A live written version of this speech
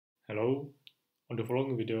Hello, on the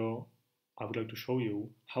following video I would like to show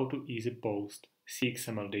you how to easily post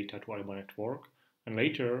cxml data to Ariba Network and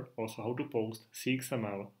later also how to post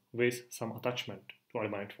cxml with some attachment to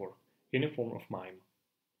Ariba Network in the form of MIME.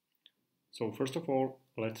 So first of all,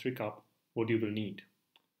 let's recap what you will need.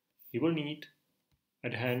 You will need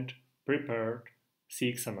at hand prepared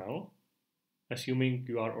cxml, assuming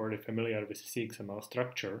you are already familiar with cxml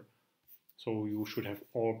structure, so you should have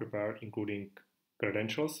all prepared including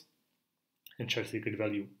credentials and share secret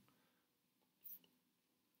value.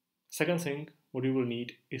 Second thing, what you will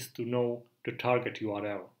need is to know the target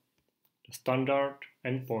URL. The standard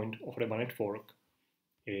endpoint of Ariba Network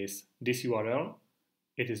is this URL.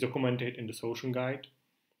 It is documented in the solution guide,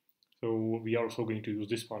 so we are also going to use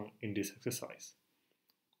this one in this exercise.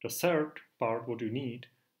 The third part, what you need,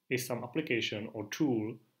 is some application or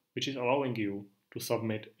tool which is allowing you to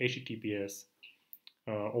submit HTTPS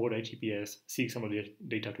over HTTPS cxml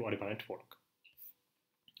data to Ariba Network.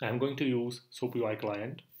 I'm going to use SoapUI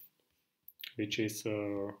client, which is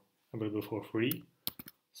available for free.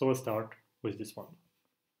 So let's start with this one.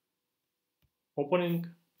 Opening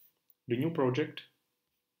the new project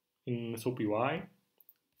in SoapUI,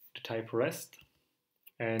 the type REST,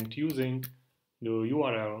 and using the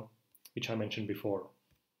URL which I mentioned before.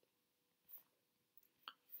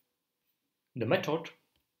 The method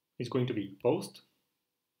is going to be post,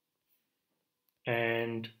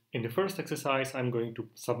 and in the first exercise I'm going to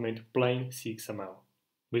submit plain cxml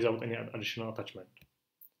without any additional attachment.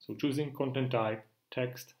 So choosing content type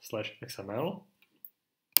text/xml,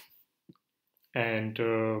 and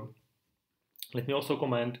let me also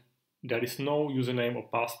comment, there is no username or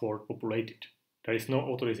password populated. There is no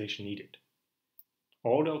authorization needed.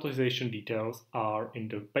 All the authorization details are in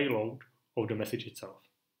the payload of the message itself,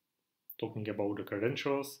 talking about the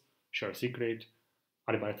credentials, share secret,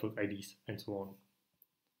 Ariba Network IDs, and so on.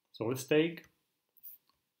 So let's take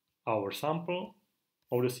our sample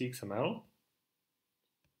of the cxml.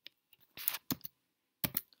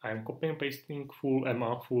 I am copying and pasting full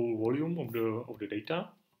volume of the data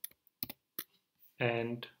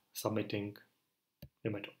and submitting the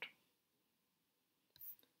method.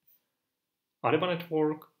 Ariba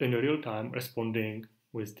Network in real time responding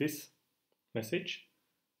with this message.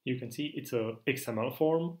 You can see it's a XML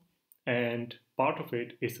form, and part of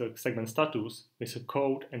it is a segment status with a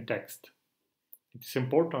code and text. It's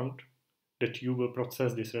important that you will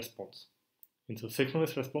process this response. It's a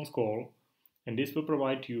synchronous response call, and this will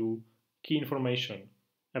provide you key information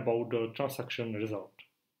about the transaction result.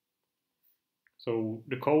 So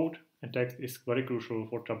the code and text is very crucial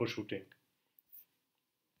for troubleshooting.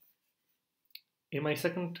 In my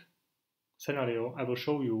second scenario, I will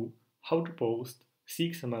show you how to post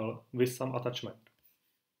cxml with some attachment.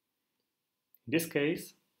 In this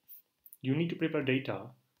case, you need to prepare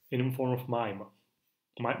data in the form of MIME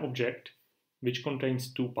object, which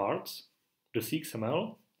contains two parts, the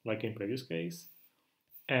cxml, like in previous case,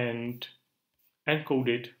 and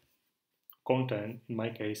encoded content. In my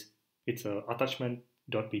case, it's a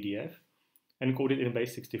attachment.pdf encoded in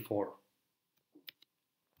base 64.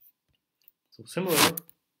 So similar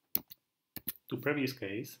to previous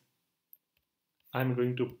case, I'm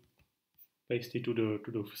going to paste it to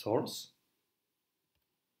the source.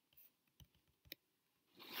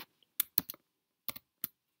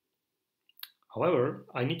 However,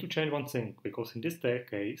 I need to change one thing, because in this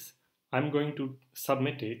case, I'm going to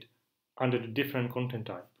submit it under the different content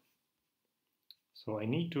type. So I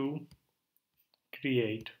need to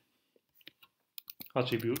create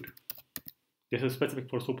attribute. This is specific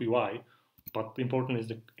for SoapUI, but important is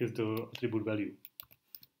the attribute value.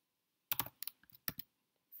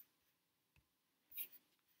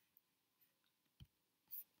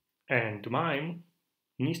 And MIME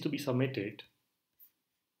needs to be submitted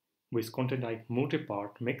with content type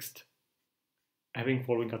multipart mixed, having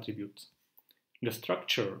following attributes. The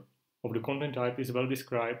structure of the content type is well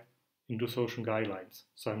described in the solution guidelines,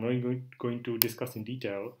 so I'm not going to discuss in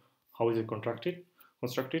detail how is it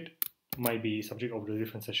constructed. Might be subject of the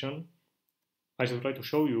different session. I just try to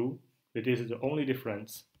show you that this is the only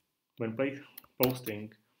difference when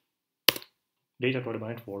posting data to Ariba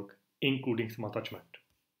Network, including some attachment.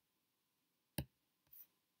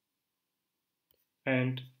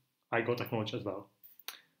 And I got acknowledged as well.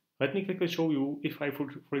 Let me quickly show you if I,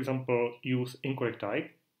 for example, use incorrect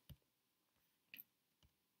type.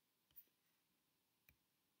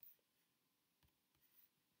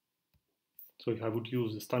 So if I would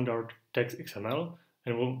use the standard text XML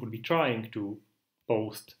and would be trying to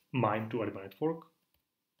post MIME to Ariba Network,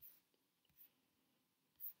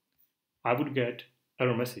 I would get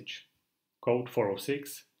error message, code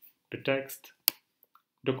 406, the text,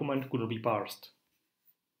 document couldn't be parsed.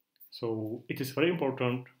 So it is very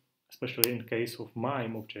important, especially in case of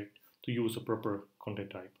MIME object, to use a proper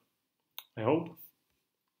content type. I hope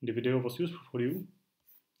the video was useful for you.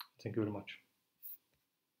 Thank you very much.